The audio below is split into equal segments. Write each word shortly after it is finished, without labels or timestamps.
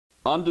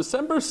On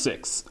December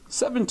 6,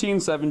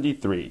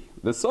 1773,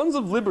 the Sons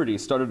of Liberty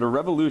started a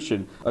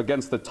revolution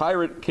against the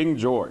tyrant King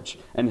George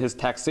and his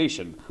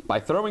taxation by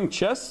throwing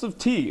chests of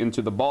tea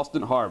into the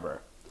Boston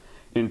Harbor.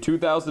 In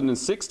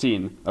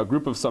 2016, a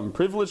group of some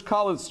privileged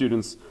college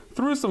students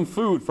threw some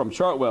food from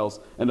Chartwell's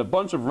and a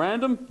bunch of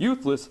random,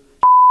 youthless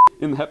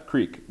in Hep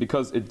Creek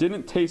because it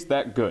didn't taste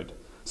that good.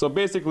 So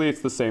basically,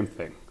 it's the same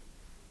thing.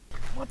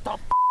 What the f***?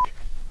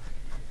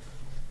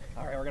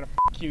 Alright, we're gonna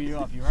cue you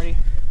up. You ready?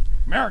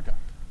 America!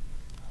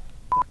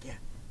 Fuck yeah.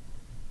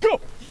 Go!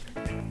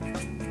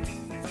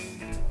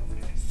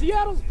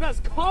 Seattle's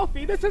best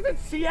coffee? This isn't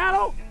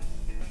Seattle!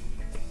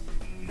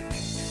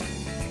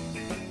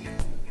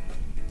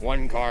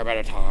 One carb at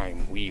a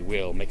time, we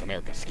will make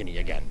America skinny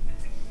again.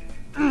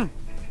 The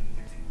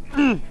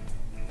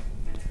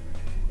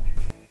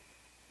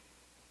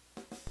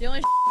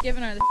only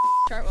given are the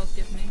Chartwells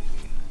give me.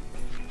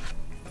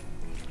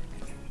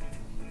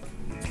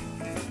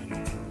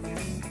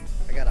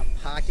 I got a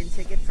parking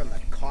ticket from the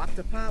cop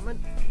department.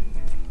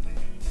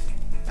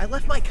 I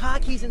left my car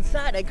keys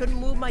inside. I couldn't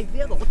move my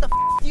vehicle. What the f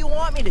do you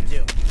want me to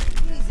do?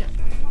 Jesus.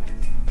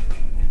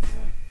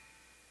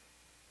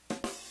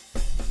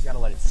 You gotta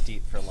let it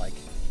steep for like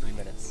 3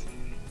 minutes.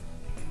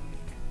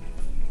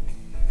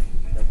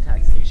 No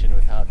taxation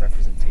without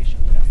representation,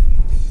 you know.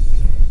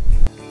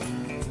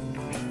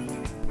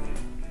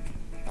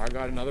 I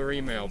got another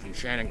email from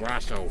Shannon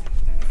Grasso.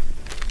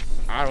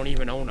 I don't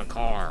even own a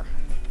car.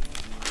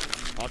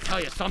 I'll tell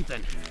you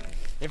something.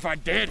 If I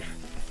did,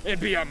 it'd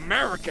be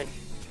American.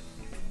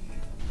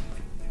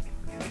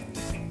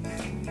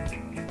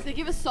 They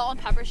give us salt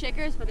and pepper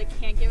shakers, but they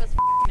can't give us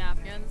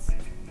napkins.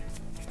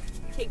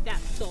 Take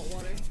that, salt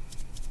water.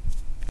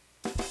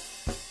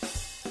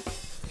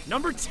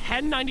 Number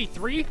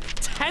 1093?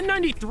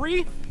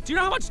 1093? Do you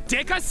know how much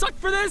dick I sucked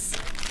for this?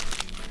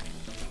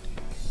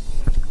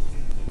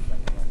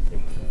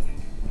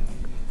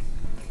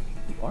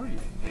 Who are you?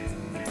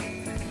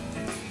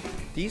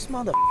 These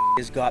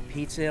motherfuckers got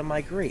pizza in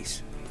my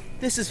grease.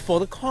 This is for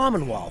the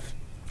Commonwealth.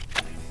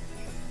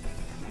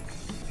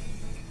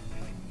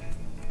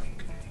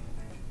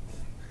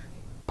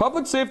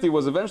 Public safety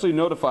was eventually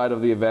notified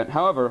of the event.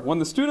 However, when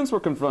the students were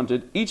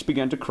confronted, each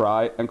began to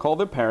cry and call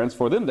their parents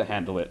for them to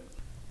handle it.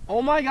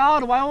 Oh my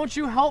god, why won't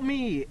you help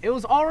me? It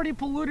was already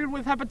polluted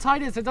with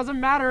hepatitis. It doesn't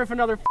matter if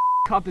another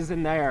cup is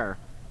in there.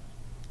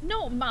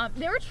 No, Mom,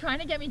 they were trying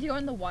to get me to go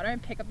in the water and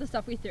pick up the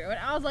stuff we threw. And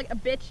I was like,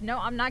 bitch, no,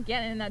 I'm not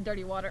getting in that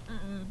dirty water.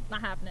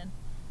 Not happening.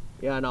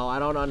 Yeah, no, I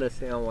don't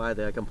understand why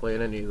they're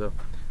complaining either.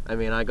 I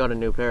mean, I got a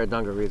new pair of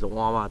dungarees at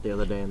Walmart the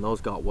other day and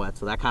those got wet,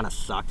 so that kind of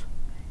sucked.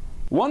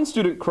 One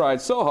student cried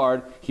so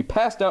hard, he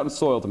passed out and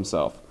soiled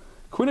himself.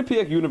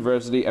 Quinnipiac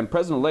University and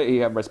President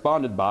Leahy have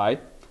responded by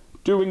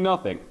doing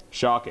nothing.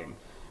 Shocking.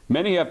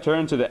 Many have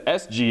turned to the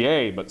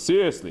SGA, but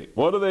seriously,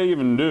 what do they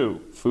even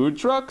do? Food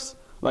trucks?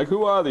 Like,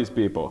 who are these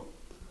people?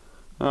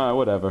 Alright,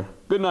 whatever.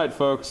 Good night,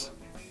 folks.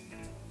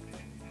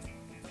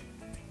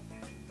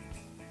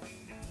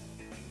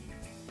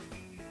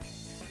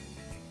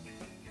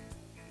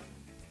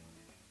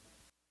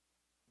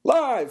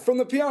 Live from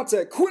the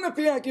Piazza at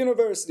Quinnipiac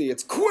University,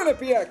 it's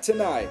Quinnipiac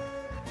Tonight,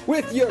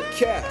 with your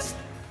cast,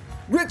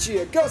 Richie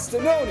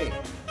Agustinoni,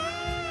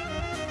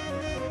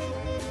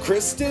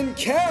 Kristen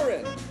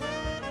Karen,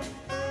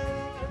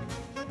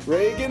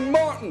 Reagan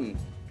Martin,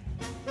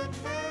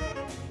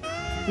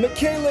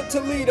 Michaela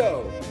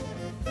Toledo,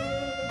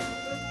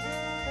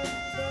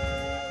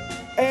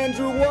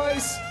 Andrew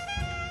Weiss,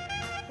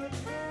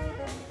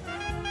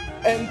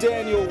 and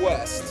Daniel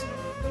West.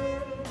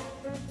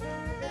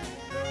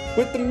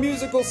 With the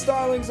musical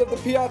stylings of the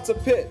Piazza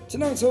Pit,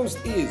 tonight's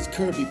host is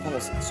Kirby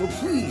Paulson. So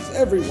please,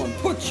 everyone,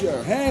 put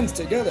your hands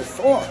together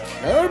for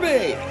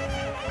Kirby!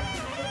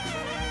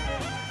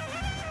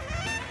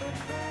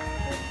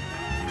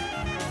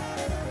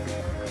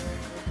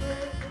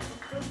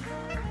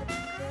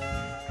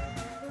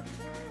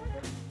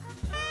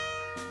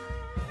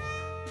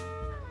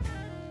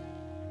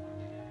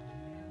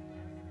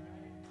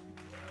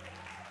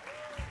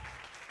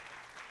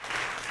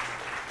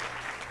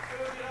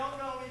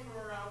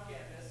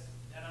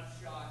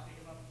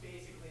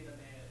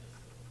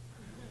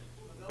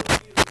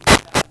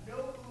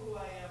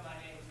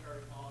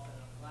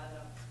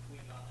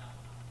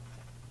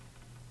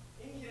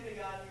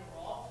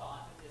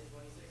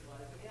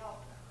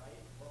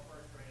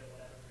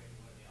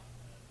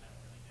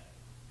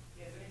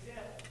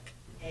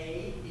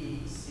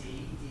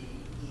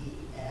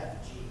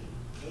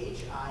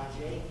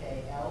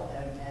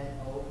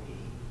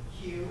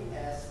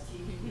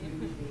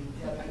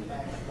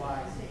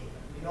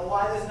 You know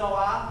why there's no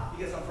R?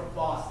 Because I'm from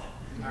Boston,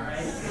 all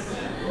right?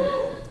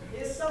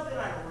 Here's something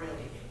I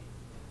really hate.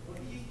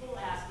 When people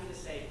ask me to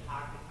say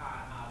park the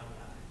car and how to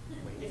go.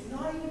 It's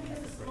not even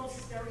because it's the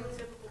most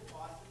stereotypical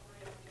Boston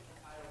phrase in the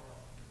entire world.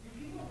 Do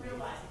people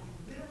realize that you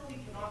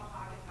literally cannot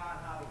park a car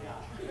and how to go?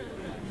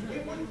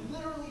 It would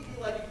literally be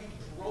like if you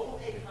drove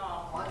a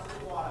car onto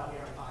the water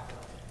here and parked it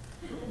up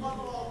there.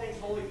 Above all things,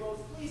 holy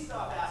folks, please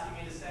stop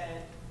asking me to say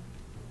it.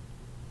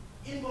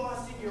 In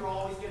Boston, you're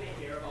always going to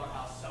hear about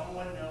how someone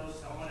someone knows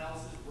someone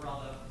else's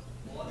brother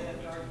or their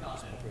third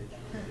cousin,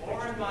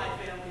 or in my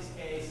family's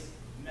case,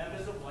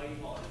 members of Whitey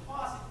Bulger's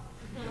posse.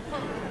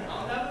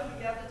 I'll never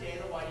forget the day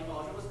that Whitey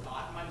Bulger was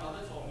caught, and my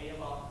mother told me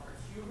about her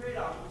two great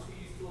uncles who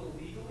used to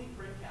illegally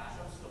print cash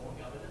on stolen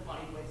government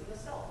money plates in the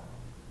cellar.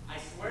 I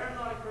swear I'm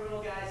not a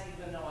criminal, guys,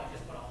 even though I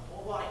just put a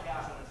whole lot of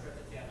cash on a trip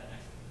to Tampa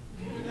next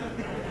week.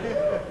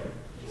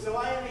 So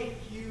I am a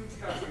huge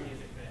country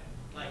music fan,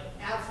 like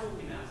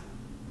absolutely massive.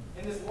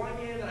 And this one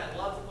game that I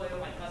love to play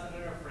with my cousin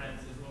and her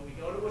friends is when we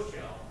go to a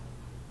show,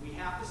 we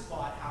have to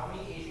spot how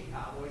many Asian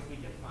cowboys we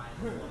can find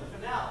before the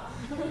finale.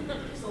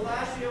 So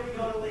last year we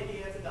go to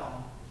Lady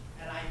Antebellum,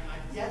 and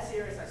I'm dead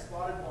serious, I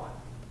spotted one.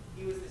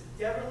 He was this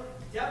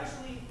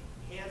devilishly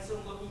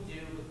handsome-looking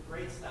dude with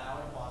great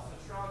style and Boston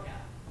strong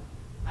hat.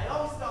 I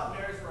always thought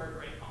mirrors were a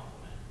great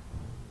compliment.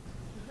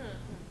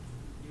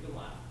 You can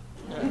laugh.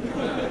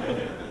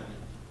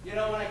 You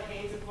know, when I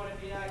came to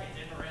Quinnipiac, I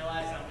didn't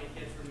realize how many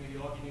kids from New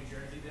York and New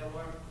Jersey there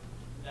were.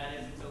 That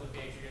is until the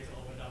Patriots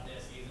opened up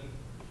their season.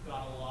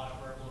 Got a lot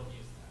of verbal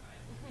abuse that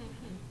night.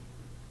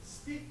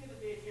 Speaking of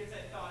the Patriots,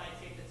 I thought I'd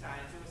take the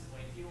time to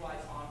explain to you why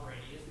Tom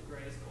Brady is the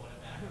greatest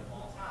quarterback of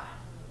all time.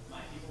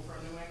 My people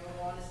from New England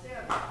will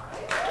understand that,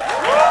 right?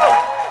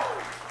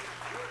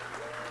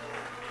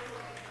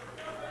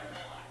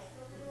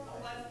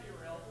 Let's be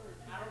real.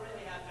 I don't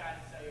really have time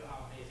to tell you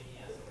how amazing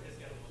he is, so we're just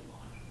going to move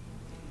on.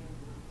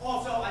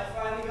 Also, I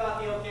finally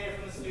got the okay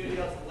from the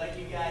studio to let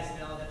you guys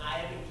know that I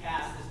have been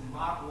cast as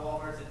Mark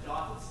Wahlberg's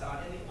adopted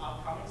son in the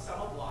upcoming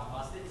summer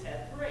blockbuster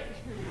Ted 3.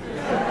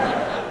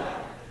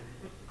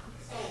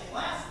 So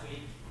last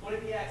week,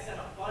 Quinnipiac sent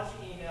a bunch of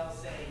emails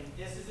saying,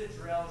 this is a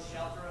drill,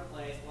 shelter in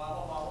place, blah,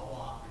 blah, blah, blah,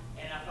 blah.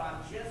 And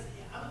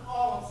if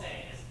all I'm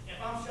saying is, if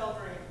I'm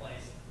sheltering in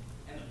place,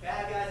 and the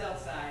bad guy's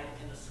outside,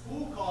 and the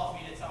school calls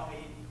me to tell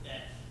me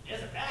that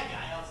there's a bad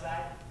guy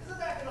outside, isn't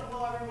that going to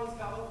blow everyone's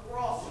cover? We're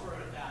all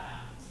screwed if that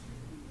happens.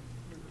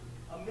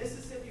 A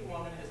Mississippi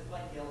woman has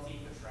pled guilty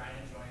for trying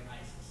to join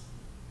ISIS.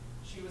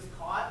 She was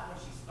caught when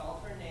she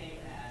spelled her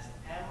name as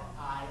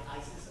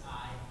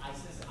M-I-ISIS-I,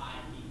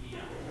 ISIS-I-E-B-O.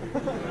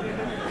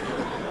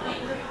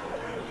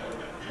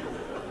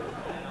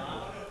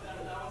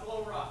 That was a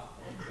little rough.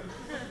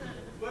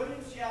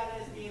 William Shatner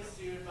is being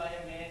sued by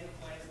a man who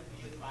claims to be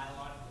his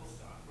biological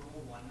son from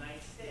a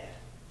one-night stand.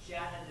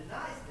 Shatner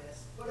denies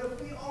this, but if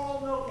we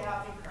all know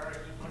Captain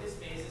Kirk, he put his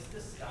face as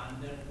the son,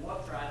 then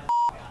what drive the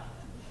out of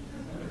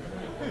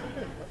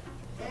it?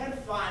 And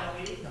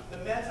finally, the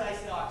men's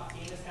ice hockey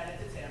team is headed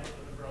to Tampa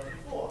for the Frozen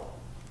Four.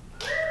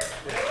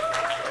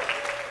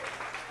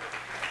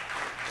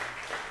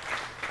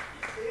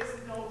 There's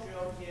no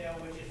joke here,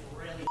 which is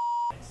really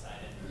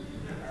exciting.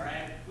 All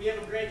right, we have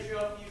a great show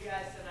for you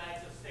guys tonight,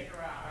 so stick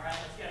around. All right,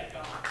 let's get it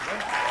going.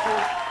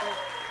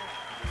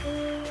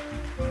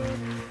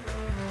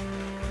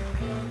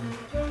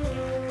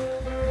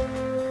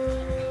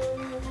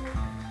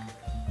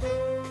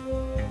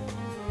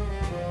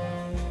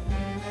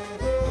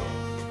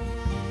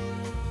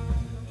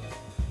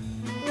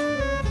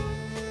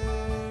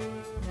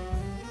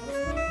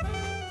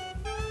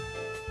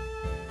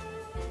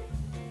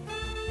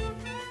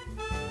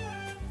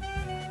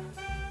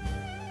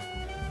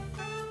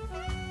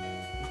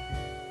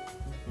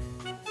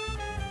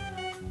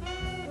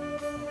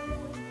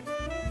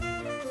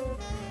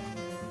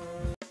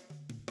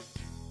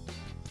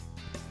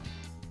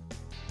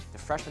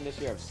 Freshmen this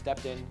year have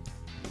stepped in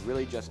and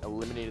really just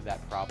eliminated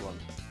that problem,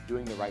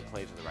 doing the right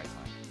plays at the right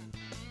time.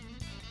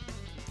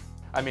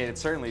 I mean, it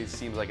certainly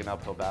seems like an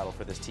uphill battle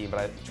for this team,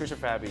 but Tricia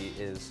Fabi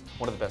is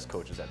one of the best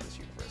coaches at this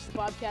university.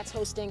 Bobcats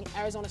hosting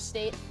Arizona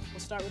State. We'll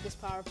start with this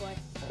power play.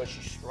 But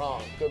she's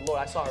strong. Good Lord,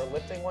 I saw her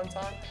lifting one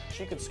time.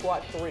 She could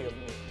squat 3 of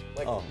me.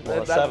 Like, oh,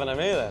 well, 7 of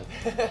me then.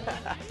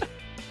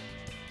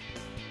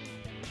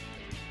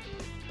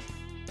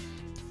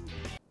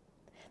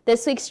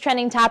 This week's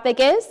trending topic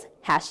is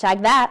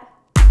 #that.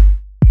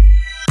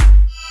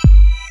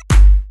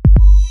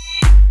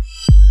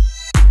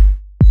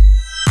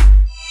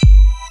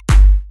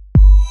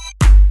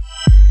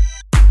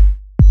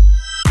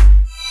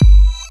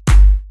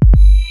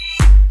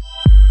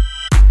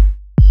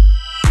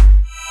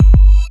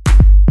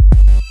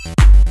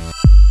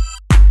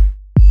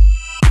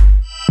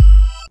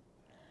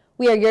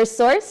 We are your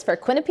source for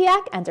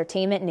Quinnipiac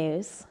entertainment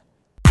news.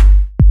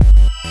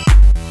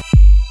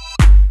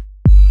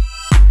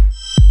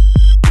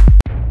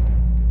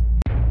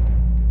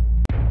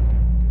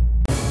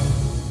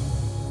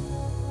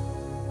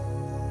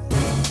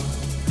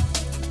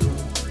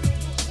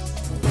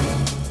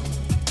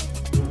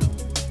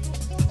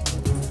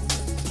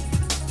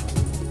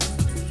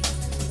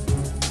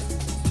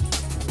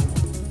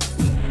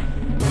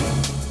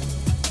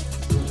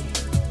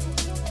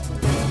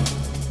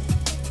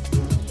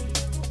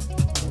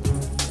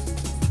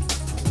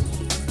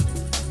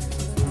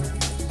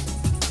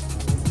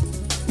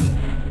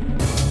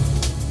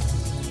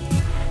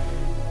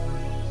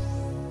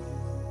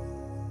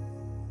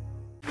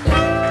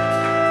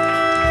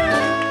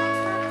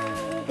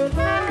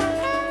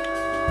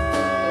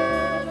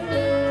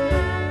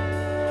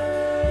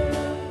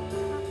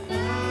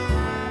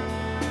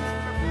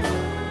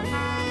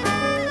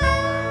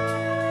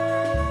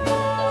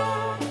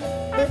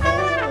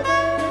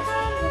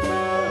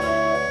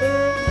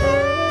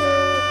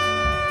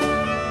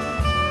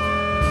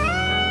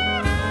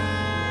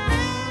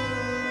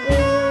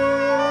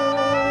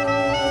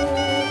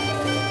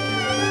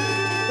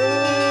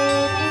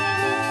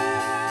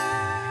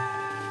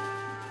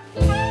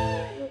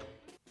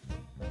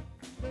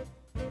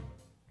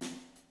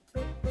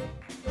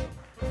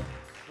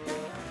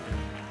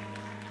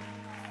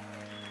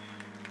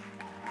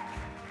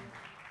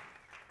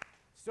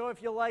 So if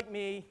you're like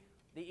me,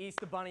 the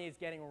Easter Bunny is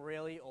getting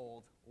really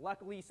old.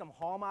 Luckily, some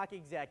Hallmark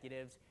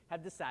executives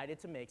have decided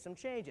to make some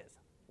changes.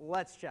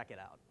 Let's check it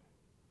out.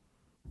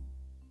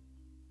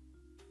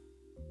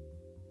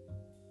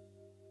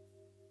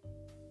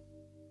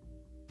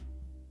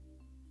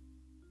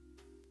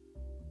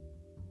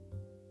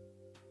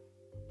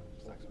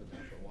 Stocks been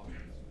down for a while.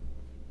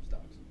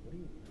 Stocks. What do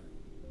you mean?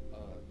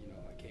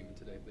 I came in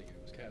today thinking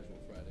it was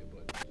casual Friday,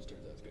 but it just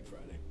turns out it's Good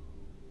Friday.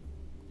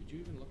 Did you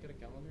even look at a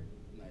calendar?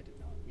 No, I did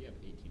not. We have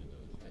 18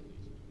 of those, at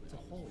least. It's a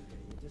holiday.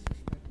 You're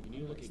disrespecting. You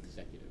need to look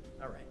executive.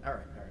 All right.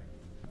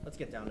 Let's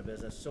get down to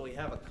business. So we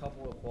have a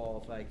couple of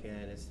qualified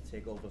candidates to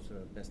take over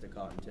for Mr.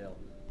 Cottontail.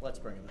 Let's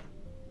bring him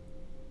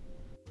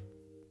in.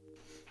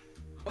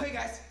 Oh, hey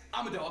guys,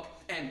 I'm a dog,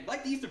 and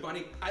like the Easter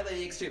Bunny, I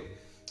lay eggs too.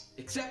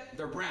 Except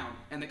they're brown,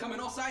 and they come in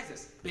all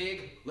sizes.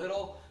 Big,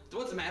 little, so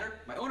what's the matter?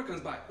 My owner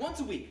comes by once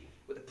a week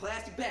with a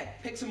plastic bag,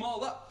 picks them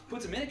all up,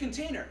 puts them in a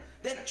container.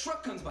 Then a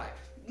truck comes by,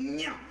 and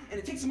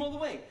it takes them all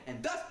away.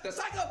 And thus, the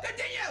cycle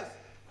continues!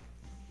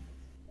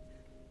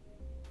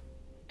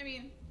 I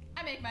mean,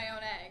 I make my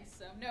own eggs,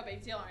 so no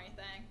big deal or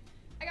anything.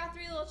 I got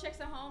 3 little chicks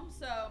at home,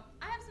 so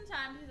I have some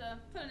time to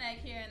put an egg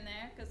here and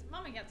there, because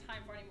Mom ain't got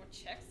time for any more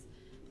chicks.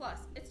 Plus,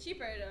 it's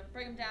cheaper to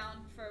bring them down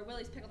for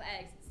Willie's Pickled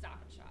Eggs at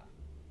Stop and Shop.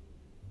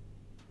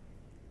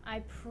 I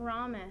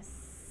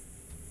promise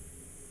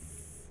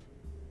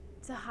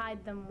to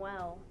hide them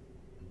well.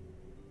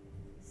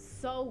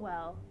 So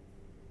well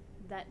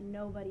that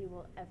nobody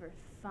will ever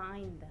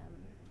find them.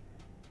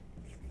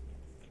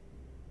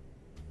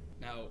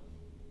 Now,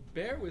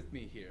 bear with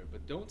me here,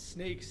 but don't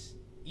snakes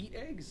eat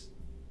eggs?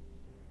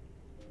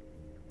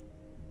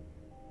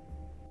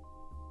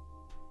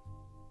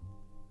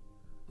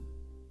 I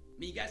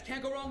mean, you guys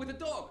can't go wrong with a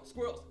dog.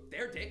 Squirrels,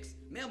 their dicks.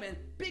 Mailmen,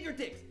 bigger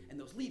dicks. And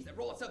those leaves that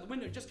roll outside the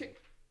window and just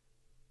kick.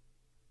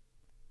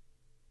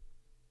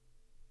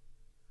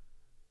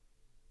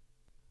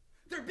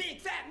 They're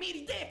big, fat,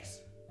 meaty dicks!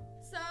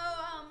 So,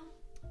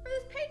 for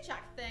this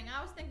paycheck thing,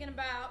 I was thinking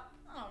about,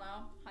 I don't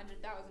know,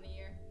 100,000 a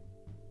year.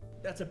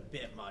 That's a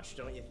bit much,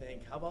 don't you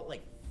think? How about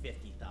like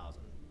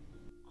 50,000?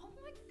 Oh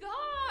my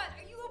god,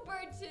 are you a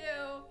bird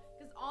too?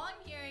 Because all I'm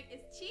hearing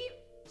is cheap,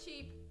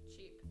 cheap,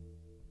 cheap.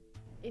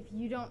 If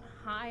you don't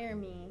hire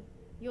me,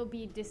 you'll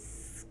be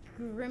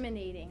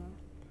discriminating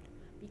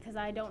because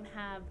I don't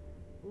have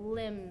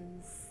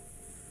limbs.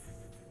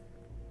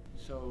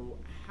 So,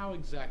 how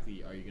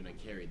exactly are you gonna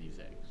carry these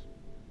eggs?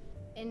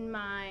 In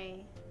my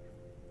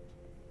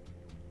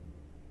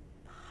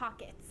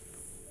pockets.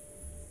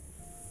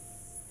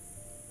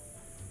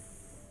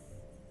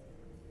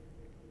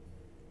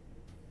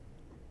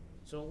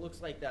 So it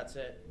looks like that's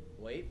it.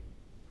 Wait,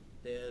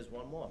 there's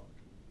one more.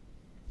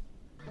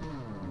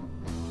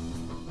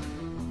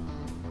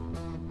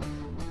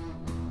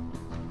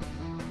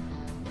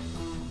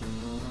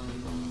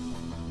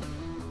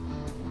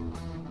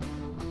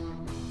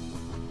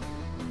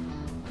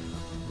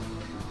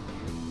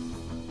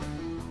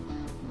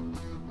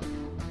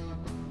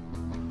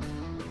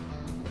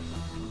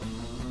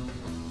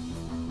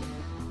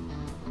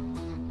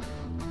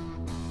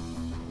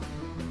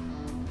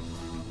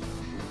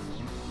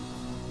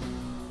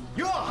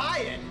 You're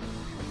hired!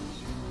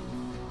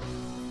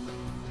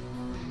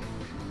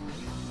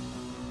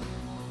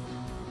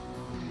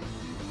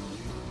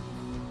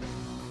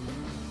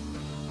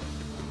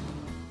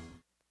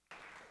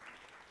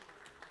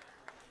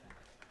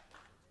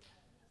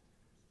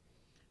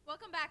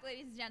 Welcome back,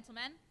 ladies and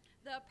gentlemen.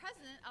 The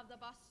president of the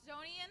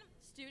Bostonian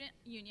Student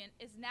Union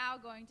is now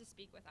going to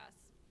speak with us.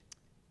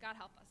 God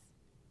help us.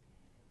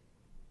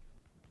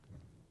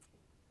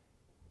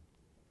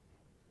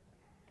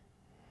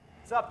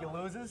 What's up, you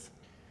losers?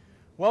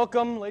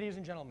 Welcome, ladies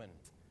and gentlemen.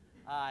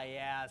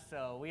 Yeah,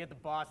 so we at the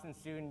Boston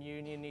Student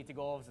Union need to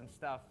go over some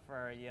stuff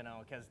for,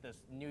 because this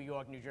New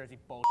York, New Jersey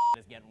bullshit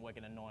is getting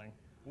wicked annoying.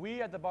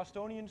 We at the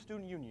Bostonian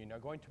Student Union are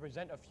going to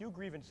present a few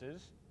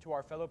grievances to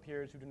our fellow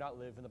peers who do not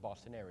live in the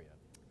Boston area.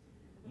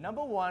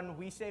 Number one,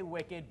 we say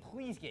wicked,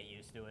 please get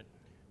used to it.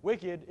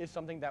 Wicked is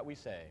something that we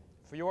say.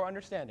 For your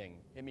understanding,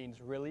 it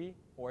means really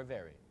or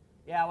very.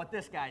 Yeah, what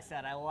this guy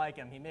said, I like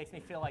him. He makes me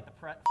feel like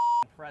the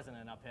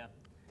president up here.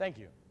 Thank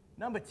you.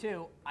 Number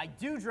two, I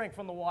do drink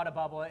from the water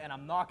bubbler, and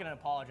I'm not going to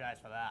apologize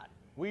for that.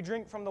 We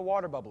drink from the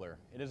water bubbler.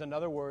 It is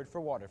another word for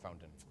water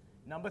fountain.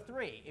 Number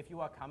three, if you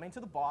are coming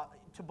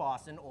to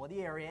Boston or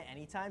the area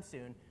anytime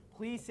soon,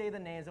 please say the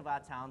names of our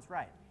towns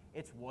right.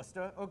 It's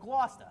Worcester or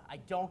Gloucester. I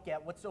don't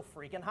get what's so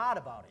freaking hard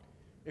about it.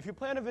 If you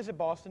plan to visit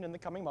Boston in the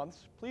coming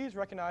months, please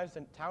recognize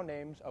the town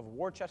names of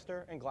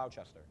Worcester and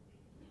Gloucester.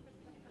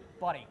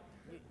 Buddy,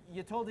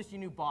 you told us you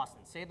knew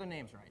Boston. Say the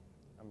names right.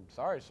 I'm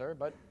sorry, sir,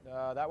 but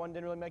that one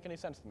didn't really make any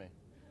sense to me.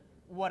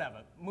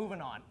 Whatever,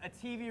 moving on. A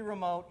TV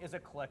remote is a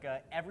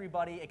clicker.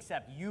 Everybody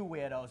except you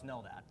weirdos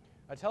know that.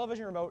 A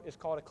television remote is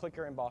called a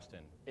clicker in Boston.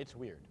 It's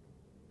weird.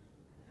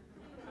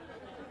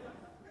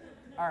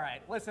 All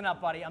right, listen up,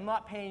 buddy. I'm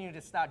not paying you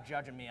to start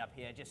judging me up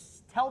here.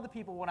 Just tell the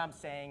people what I'm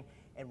saying,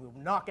 and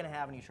we're not going to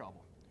have any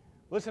trouble.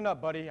 Listen up,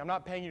 buddy. I'm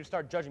not paying you to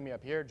start judging me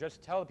up here.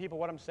 Just tell the people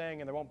what I'm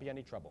saying, and there won't be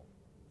any trouble.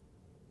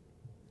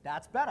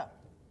 That's better.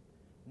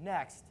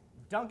 Next,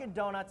 Dunkin'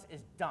 Donuts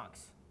is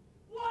Dunks.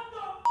 What the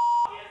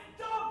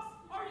is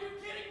Dunks? Are you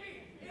kidding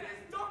me? It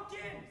is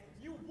Dunkin'.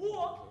 You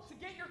walk to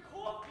get your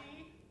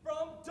coffee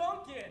from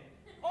Dunkin'.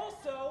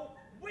 Also,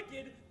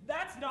 wicked,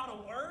 that's not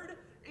a word.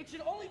 It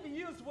should only be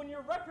used when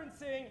you're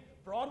referencing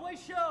Broadway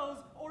shows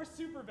or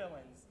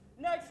supervillains.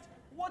 Next,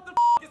 what the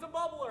is a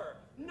bubbler?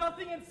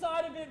 Nothing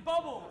inside of it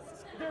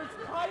bubbles. There's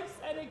pipes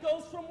and it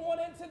goes from one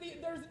end to the,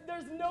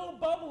 there's no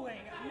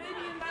bubbling.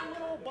 Maybe in that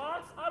little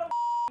box, I don't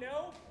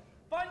know.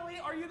 Finally,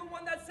 are you the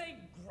one that's saying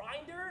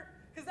grinder?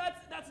 Because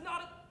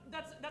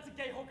that's a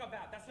gay hookup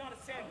app. That's not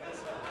a sandwich.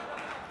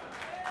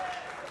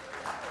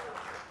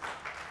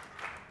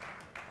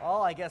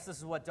 Oh, I guess this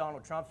is what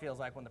Donald Trump feels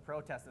like when the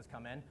protesters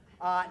come in.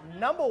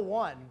 Number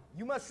one,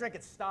 you must drink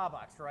at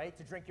Starbucks, right?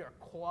 To drink your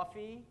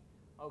coffee,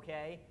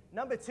 okay?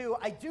 Number two,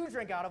 I do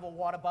drink out of a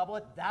water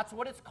bubbler. That's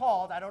what it's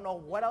called. I don't know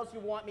what else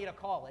you want me to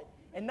call it.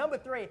 And number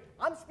three,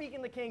 I'm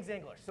speaking the King's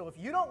English. So if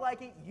you don't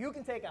like it, you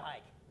can take a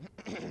hike.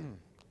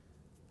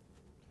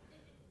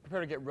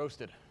 Prepare to get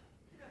roasted.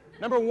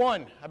 Number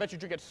one, I bet you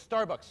drink at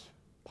Starbucks,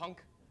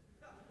 punk.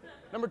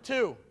 Number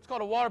two, it's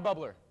called a water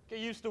bubbler. Get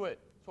used to it.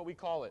 That's what we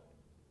call it.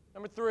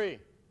 Number three,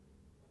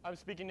 I'm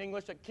speaking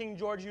English that King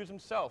George used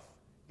himself.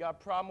 You got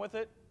a problem with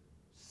it?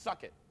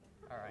 Suck it.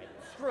 All right,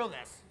 screw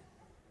this.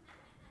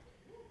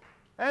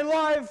 And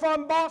live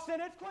from Boston,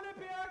 it's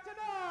Quinnipiac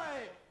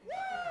tonight! Woo!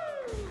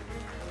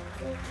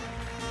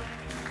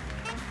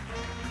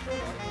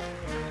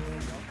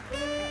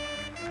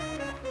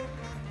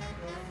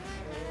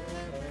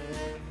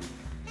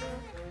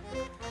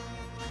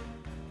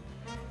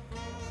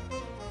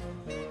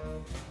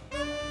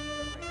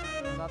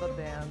 Another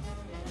band.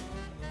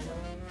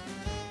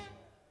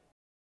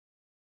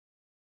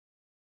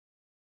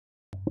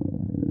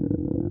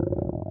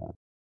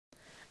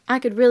 I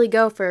could really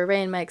go for a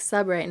Ray and Mike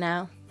sub right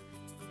now.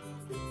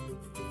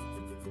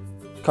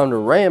 Come to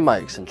Ray and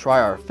Mike's and try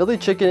our Philly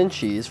chicken and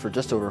cheese for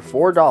just over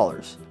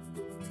 $4.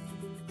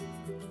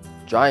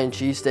 Giant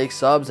cheesesteak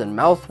subs and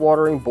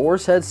mouth-watering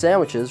boar's head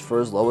sandwiches for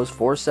as low as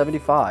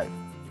 $4.75.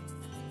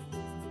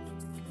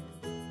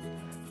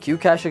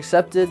 Q-Cash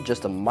accepted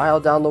just a mile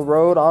down the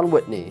road on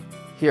Whitney,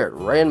 here at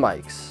Ray and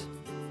Mike's.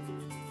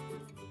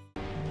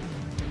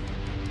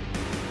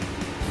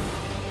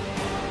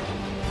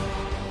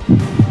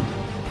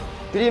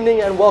 Good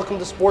evening and welcome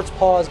to Sports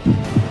Pause.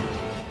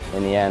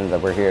 In the end,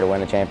 we're here to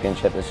win the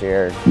championship this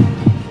year.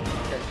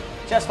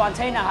 Jess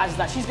Fontaine now has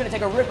that. She's going to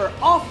take a ripper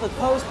off the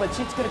post, but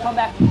she's going to come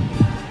back.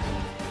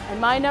 And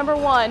my number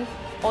one,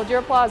 hold your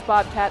applause,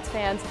 Bobcats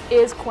fans,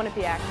 is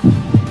Quinnipiac.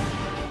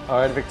 All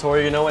right,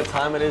 Victoria, you know what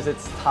time it is.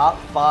 It's top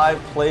 5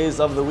 plays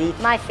of the week.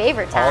 My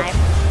favorite time.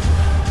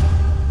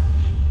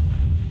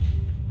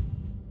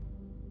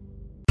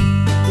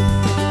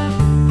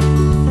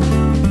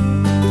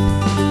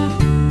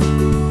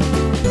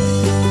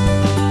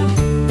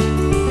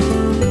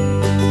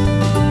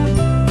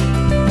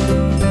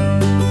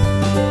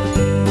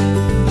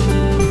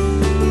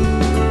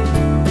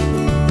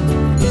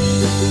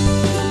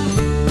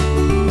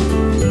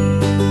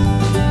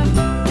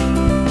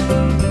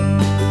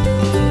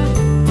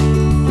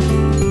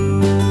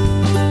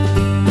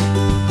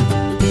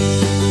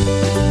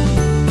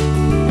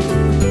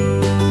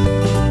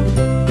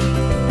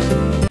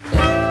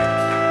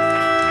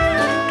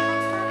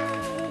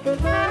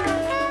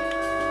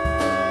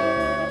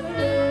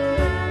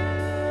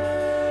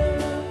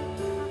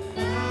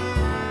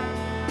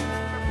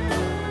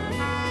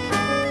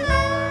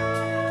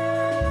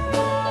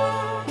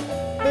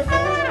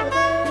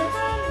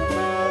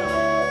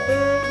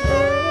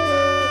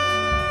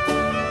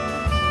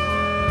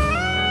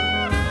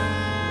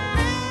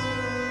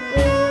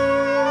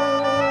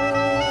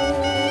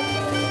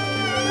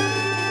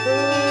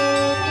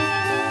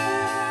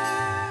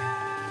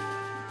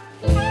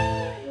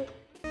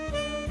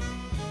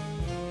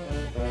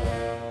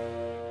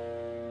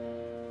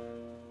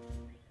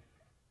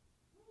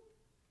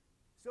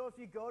 So if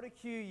you go to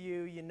QU,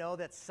 you know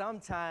that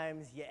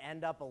sometimes you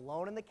end up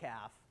alone in the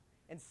caf,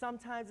 and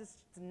sometimes it's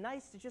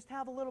nice to just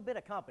have a little bit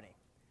of company.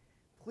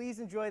 Please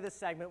enjoy this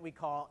segment we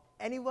call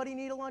Anybody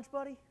Need a Lunch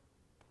Buddy?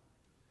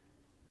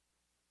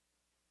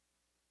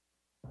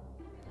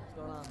 What's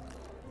going on?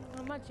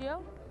 Not much,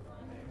 yo?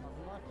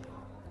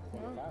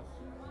 Nothing much.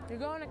 You're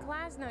going to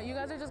class now. You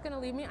guys are just going to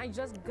leave me? I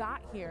just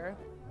got here.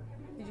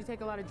 Did you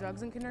take a lot of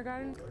drugs in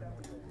kindergarten?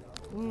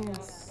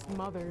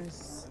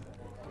 Smothers.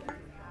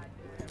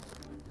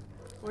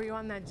 Were you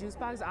on that juice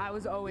box? I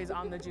was always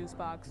on the juice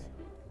box.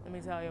 Let me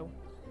tell you.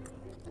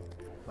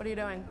 What are you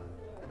doing?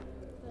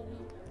 Study.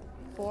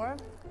 4?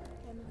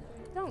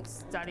 Don't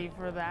study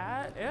for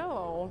that. Ew.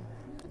 You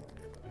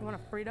want a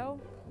Frito?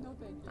 No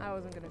thank you. I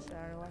wasn't gonna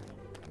share anyway.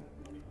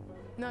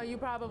 No, you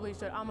probably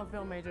should. I'm a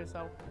film major,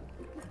 so.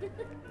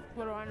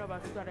 What do I know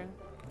about studying?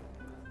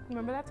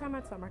 Remember that time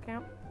at summer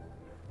camp?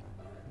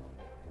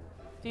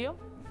 Do you?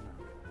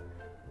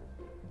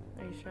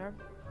 Are you sure?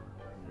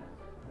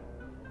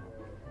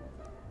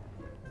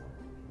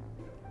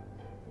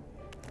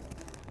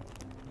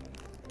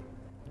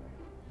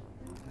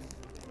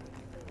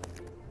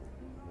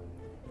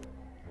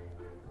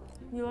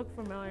 You look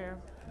familiar.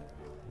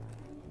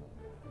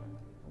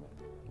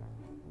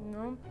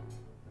 No?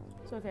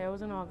 It's okay, it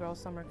was an all-girls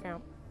summer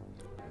camp.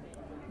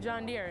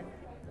 John Deere,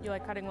 you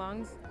like cutting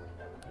lawns?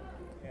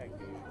 Yeah,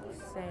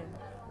 usually. Same.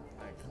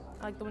 Thanks.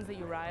 I like the ones that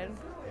you ride.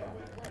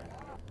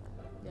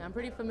 Yeah, I'm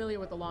pretty familiar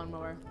with the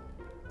lawnmower.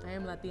 I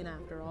am Latina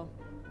after all.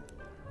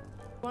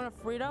 Want a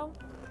Frito?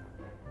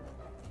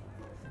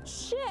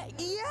 Shit,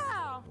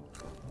 yeah!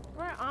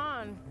 Right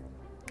on.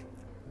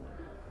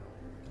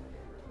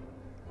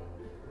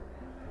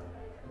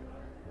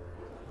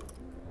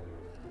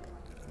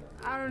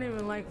 I don't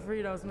even like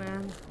Fritos,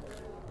 man.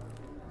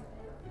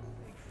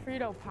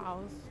 Frito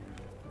Pals.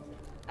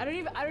 I don't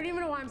even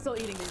know why I'm still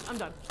eating these. I'm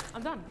done.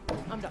 I'm done.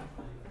 I'm done.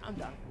 I'm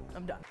done.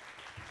 I'm done.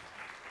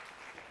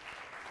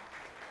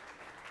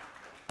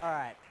 All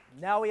right,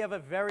 now we have a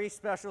very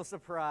special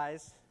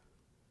surprise.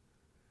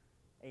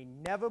 A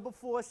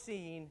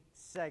never-before-seen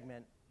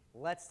segment.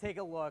 Let's take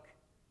a look.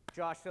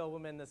 Josh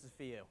Silverman, this is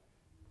for you.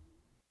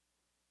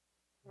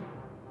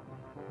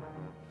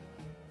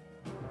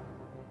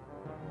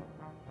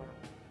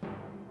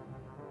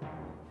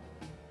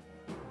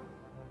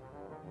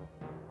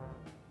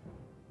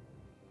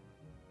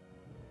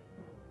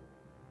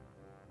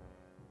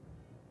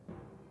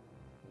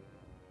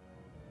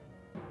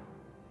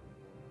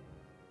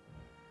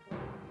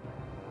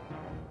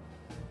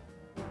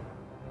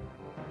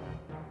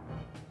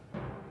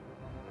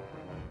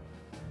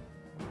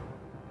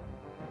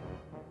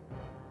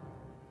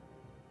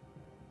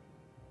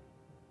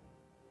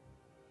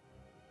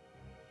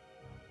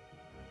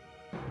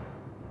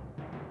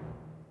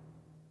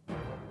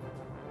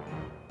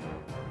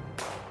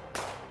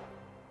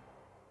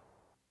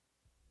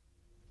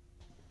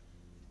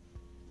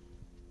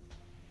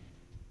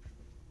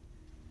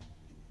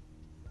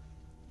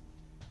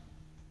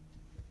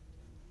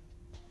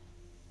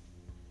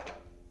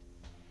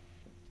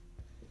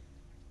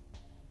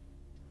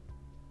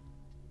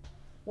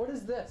 What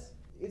is this?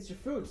 It's your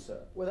food,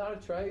 sir. Without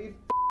a tray, you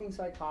f***ing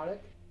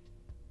psychotic?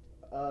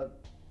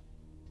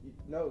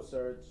 No,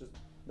 sir. It's just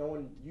no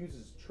one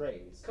uses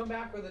trays. Come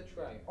back with a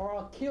tray, or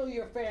I'll kill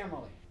your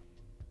family.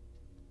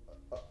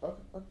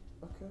 Okay.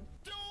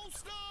 Don't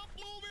stop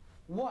moving!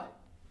 What?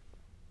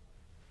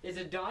 Is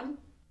it done?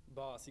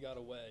 Boss, he got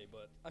away,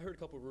 but I heard a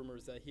couple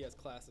rumors that he has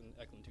class in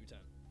Eklund 210.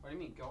 What do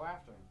you mean, go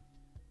after him?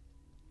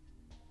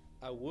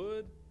 I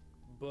would,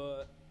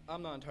 but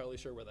I'm not entirely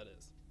sure where that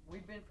is.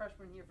 We've been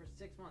freshmen here for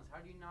 6 months. How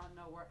do you not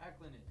know where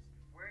Eklund is?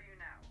 Where are you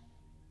now?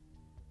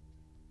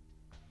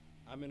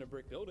 I'm in a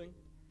brick building.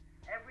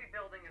 Every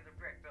building is a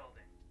brick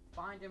building.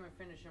 Find him and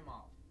finish him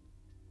off.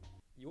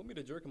 You want me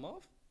to jerk him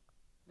off?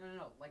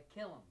 No, like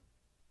kill him.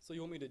 So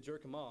you want me to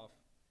jerk him off,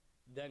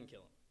 then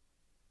kill him?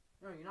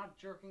 No, you're not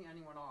jerking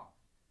anyone off.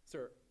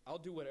 Sir, I'll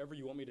do whatever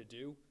you want me to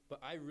do, but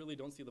I really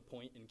don't see the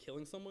point in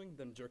killing someone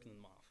than jerking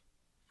them off.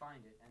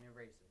 Find it and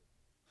erase it.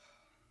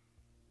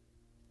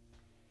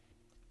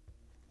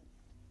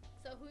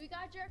 So who you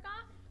got jerk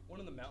off?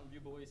 One of the Mountain View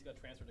boys got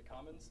transferred to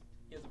Commons.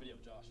 He has a video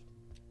of Josh.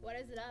 What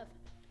is it of?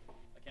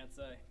 I can't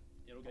say.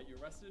 It'll get you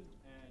arrested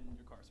and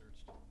your car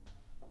searched.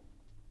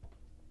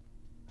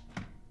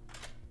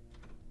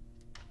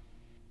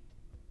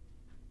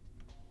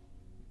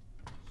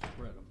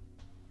 Spread them.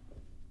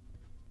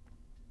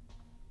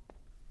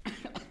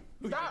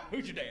 Stop!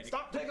 Who's your daddy?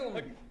 Stop tickling me!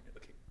 Okay,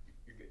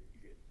 you're good.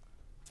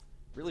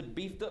 Really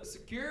beefed up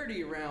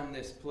security around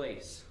this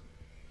place.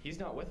 He's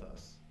not with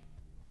us.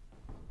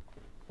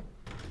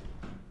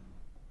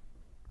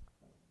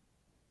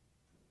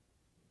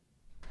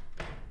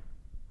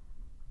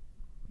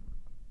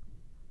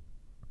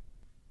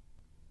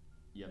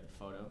 You have the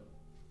photo?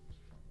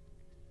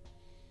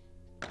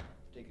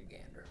 Take a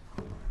gander.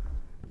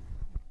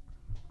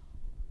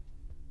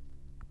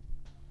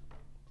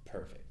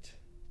 Perfect.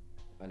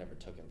 I never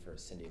took him for a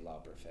Cyndi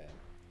Lauper fan.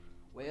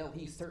 Well,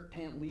 he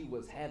certainly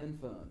was having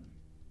fun.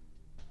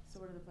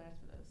 So what are the plans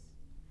for this?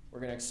 We're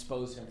gonna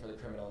expose him for the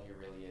criminal he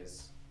really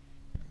is.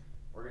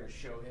 We're gonna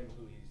show him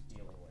who he's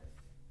dealing with.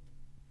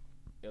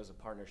 It was a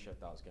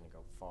partnership that was gonna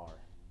go far.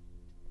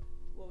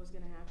 What was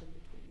gonna happen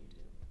between you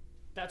two?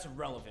 That's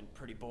irrelevant,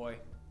 pretty boy.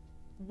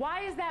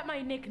 Why is that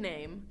my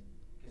nickname?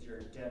 Because you're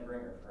a dead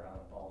ringer for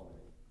Alec Baldwin.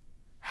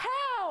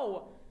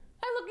 How?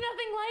 I look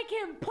nothing like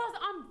him. Plus,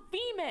 I'm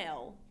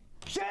female.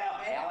 Shut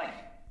up, Alec!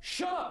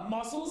 Shut up,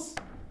 muscles!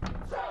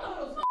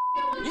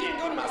 You didn't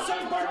go to my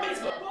son's bar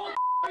mitzvah!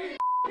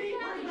 You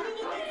look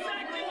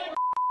exactly like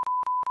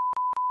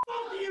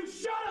both of you.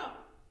 Shut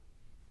up!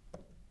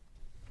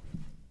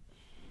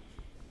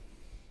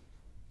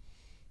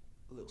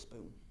 A little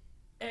spoon.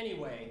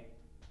 Anyway,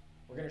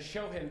 we're gonna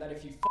show him that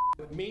if you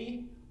with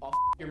me, I'll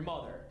your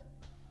mother.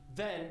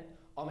 Then,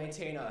 I'll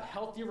maintain a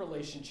healthy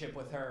relationship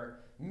with her,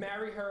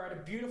 marry her at a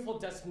beautiful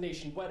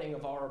destination wedding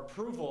of our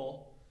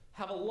approval,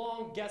 have a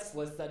long guest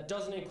list that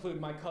doesn't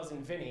include my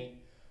cousin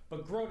Vinny,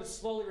 but grow to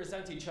slowly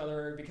resent each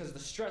other because the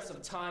stress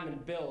of time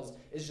and bills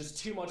is just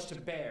too much to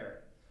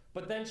bear.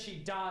 But then she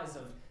dies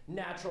of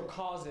natural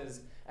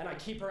causes, and I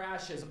keep her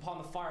ashes upon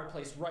the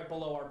fireplace right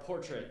below our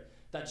portrait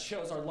that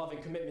shows our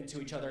loving commitment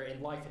to each other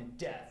in life and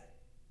death.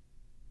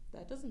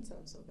 That doesn't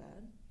sound so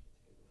bad.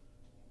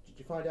 Did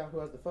you find out who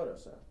has the photo,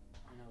 sir?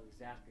 I know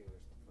exactly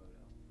where's the photo.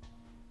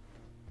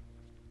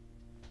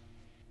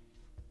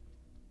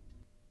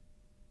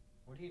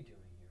 What are you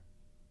doing here?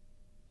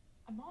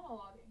 I'm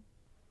monologuing.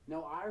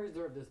 No, I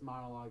reserved this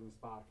monologuing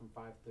spot from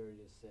 5:30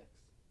 to 6.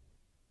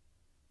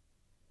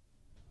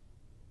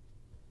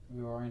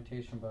 We were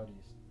orientation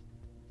buddies.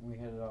 We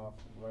hit it off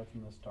right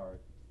from the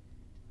start.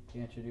 He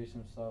introduced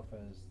himself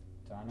as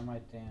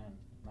Dynamite Dan,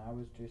 and I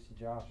was Juicy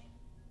Josh.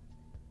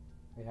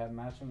 We had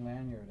matching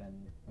lanyard,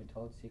 and we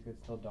told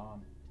secrets till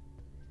dawn.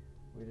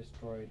 We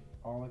destroyed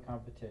all the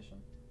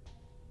competition.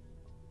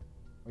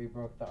 We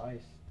broke the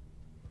ice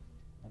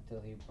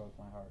until he broke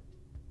my heart.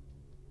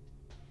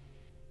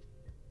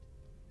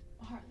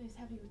 My heart lays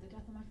heavy with the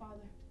death of my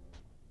father.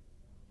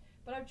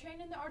 But I've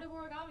trained in the art of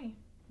origami,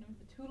 and with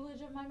the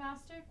tutelage of my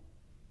master,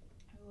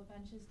 I will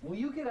avenge his death. Will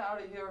you get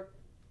out of here?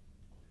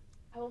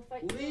 I will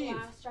fight to the Leave.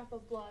 last drop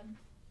of blood.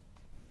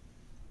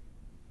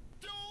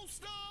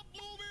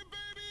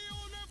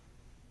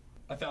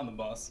 I found them,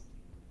 boss.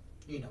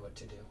 You know what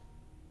to do.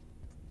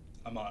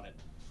 I'm on it.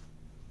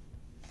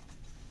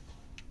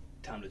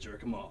 Time to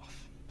jerk him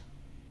off.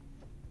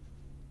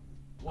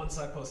 Once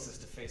I post this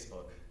to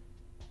Facebook,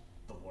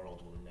 the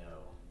world will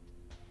know.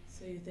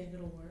 So you think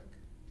it'll work?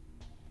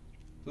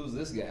 Who's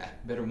this guy?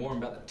 Better warn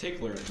about the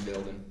tickler in the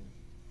building.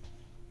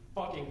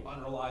 Fucking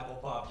unreliable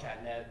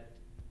Bobcat Ned.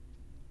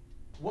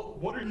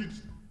 What are you...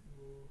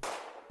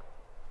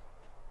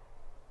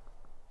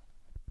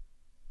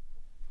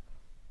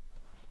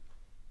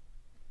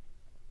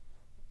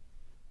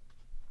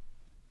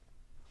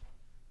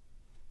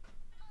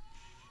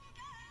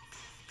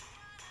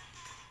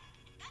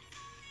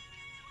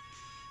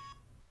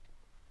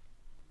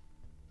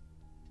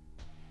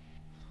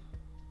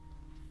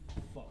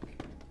 Fuck.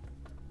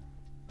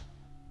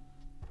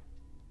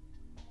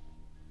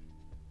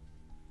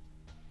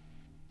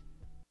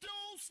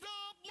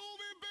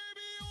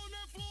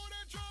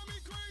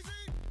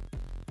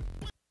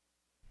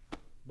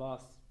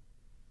 Boss,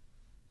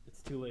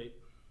 it's too late.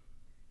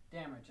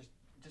 Damn it,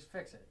 just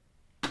fix it.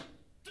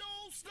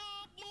 Don't stop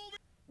moving!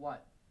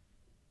 What?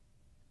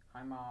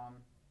 Hi, Mom.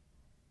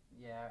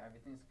 Yeah,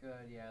 everything's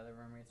good. Yeah, the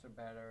roommates are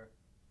better.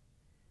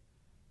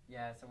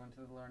 Yes, I went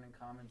to the Learning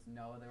Commons.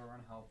 No, they were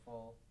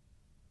unhelpful.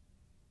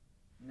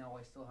 No,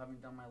 I still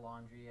haven't done my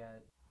laundry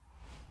yet.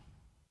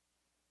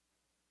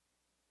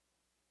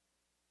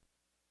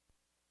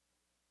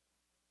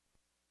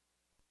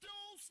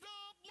 Don't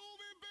stop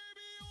moving,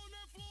 baby, on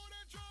that floor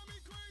that drive me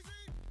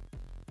crazy.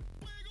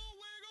 Wiggle,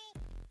 wiggle,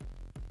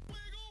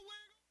 wiggle,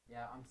 wiggle.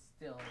 Yeah, I'm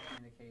still a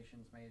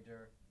communications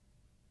major.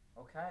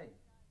 Okay.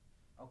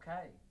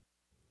 Okay.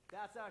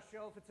 That's our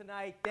show for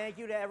tonight. Thank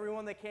you to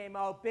everyone that came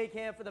out. Big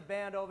hand for the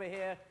band over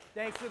here.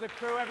 Thanks to the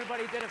crew.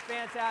 Everybody did a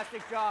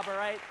fantastic job, all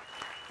right?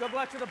 Good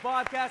luck to the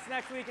Bobcats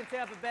next week in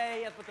Tampa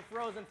Bay with the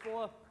Frozen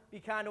Four. Be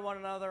kind to one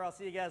another. I'll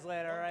see you guys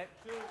later, all right?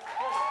 1,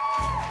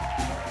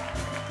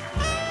 2, 3.